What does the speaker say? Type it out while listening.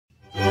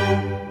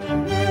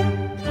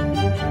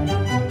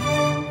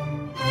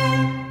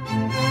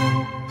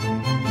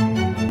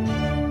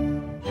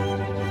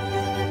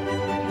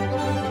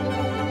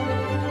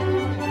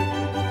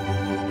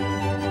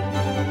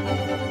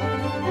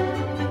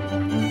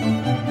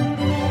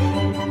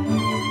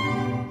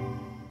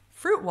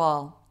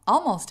Fruitwall,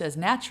 almost as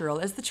natural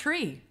as the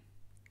tree.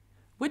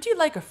 Would you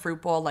like a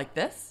fruit bowl like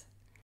this?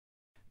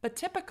 But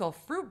typical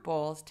fruit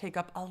bowls take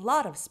up a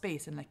lot of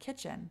space in the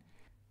kitchen.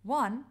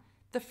 1.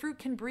 The fruit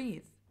can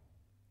breathe.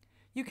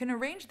 You can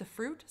arrange the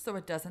fruit so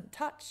it doesn't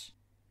touch.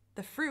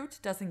 The fruit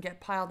doesn't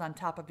get piled on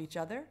top of each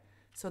other,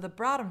 so the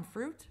bottom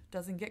fruit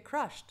doesn't get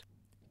crushed.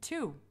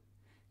 2.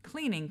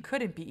 Cleaning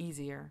couldn't be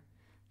easier.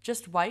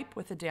 Just wipe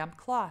with a damp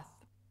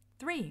cloth.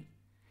 3.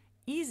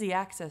 Easy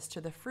access to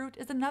the fruit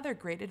is another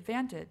great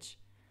advantage.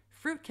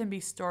 Fruit can be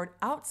stored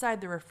outside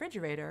the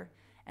refrigerator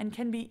and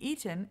can be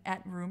eaten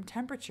at room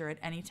temperature at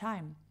any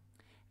time.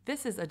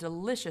 This is a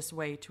delicious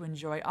way to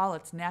enjoy all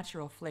its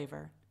natural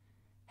flavor.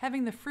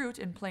 Having the fruit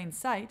in plain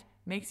sight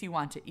makes you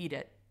want to eat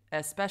it,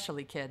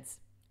 especially kids.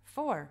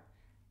 4.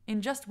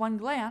 In just one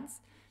glance,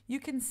 you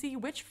can see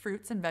which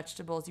fruits and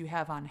vegetables you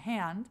have on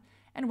hand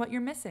and what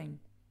you're missing.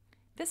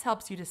 This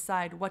helps you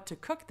decide what to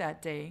cook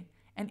that day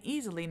and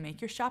easily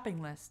make your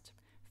shopping list.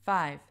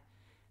 5.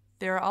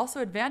 There are also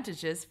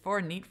advantages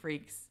for neat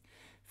freaks.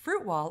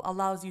 Fruitwall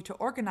allows you to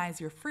organize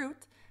your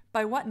fruit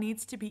by what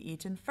needs to be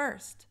eaten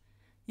first.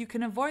 You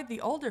can avoid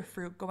the older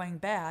fruit going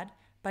bad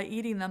by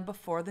eating them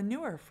before the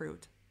newer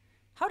fruit.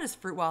 How does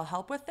Fruitwall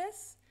help with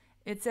this?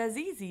 It's as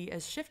easy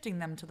as shifting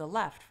them to the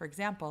left, for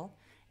example,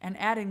 and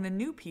adding the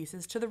new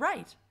pieces to the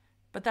right.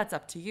 But that's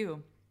up to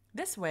you.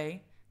 This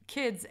way,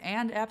 kids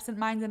and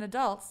absent-minded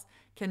adults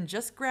can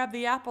just grab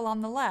the apple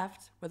on the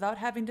left without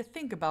having to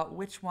think about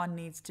which one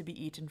needs to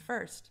be eaten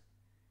first.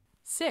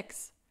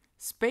 6.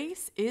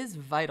 Space is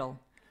vital.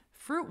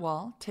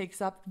 Fruitwall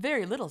takes up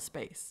very little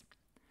space.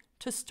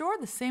 To store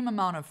the same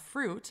amount of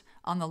fruit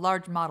on the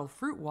large model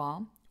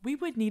Fruitwall, we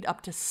would need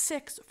up to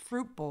 6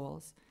 fruit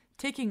bowls,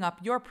 taking up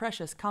your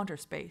precious counter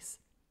space.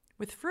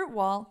 With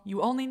Fruitwall,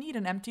 you only need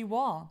an empty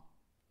wall.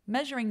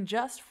 Measuring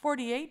just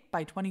 48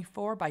 by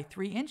 24 by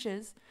 3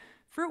 inches,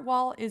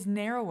 Fruitwall is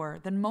narrower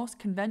than most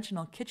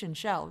conventional kitchen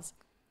shelves.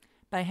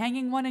 By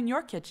hanging one in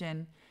your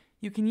kitchen,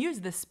 you can use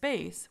this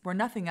space where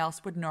nothing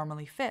else would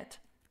normally fit.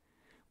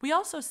 We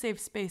also save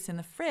space in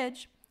the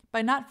fridge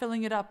by not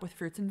filling it up with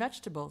fruits and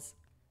vegetables.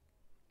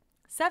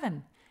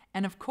 7.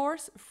 And of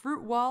course,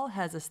 Fruitwall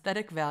has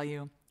aesthetic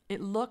value. It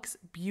looks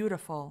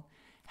beautiful.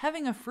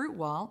 Having a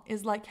Fruitwall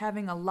is like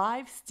having a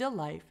live still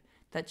life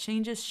that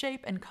changes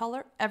shape and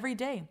color every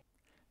day.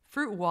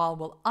 Fruitwall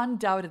will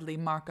undoubtedly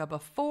mark a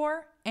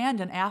before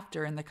and an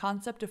after in the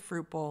concept of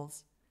fruit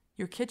bowls.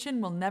 Your kitchen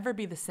will never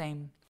be the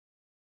same.